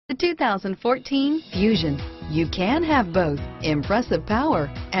The 2014 Fusion. You can have both impressive power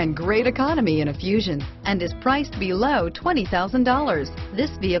and great economy in a Fusion, and is priced below $20,000. This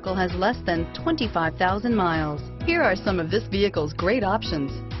vehicle has less than 25,000 miles. Here are some of this vehicle's great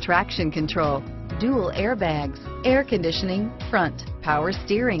options: traction control, dual airbags, air conditioning, front, power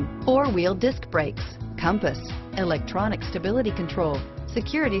steering, four-wheel disc brakes, compass, electronic stability control,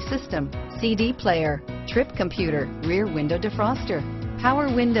 security system, CD player, trip computer, rear window defroster,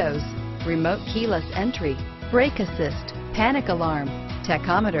 power windows, remote keyless entry, brake assist, panic alarm,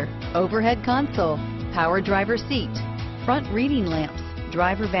 tachometer, overhead console, power driver seat, front reading lamps,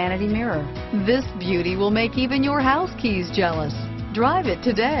 driver vanity mirror. This beauty will make even your house keys jealous. Drive it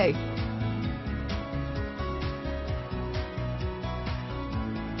today.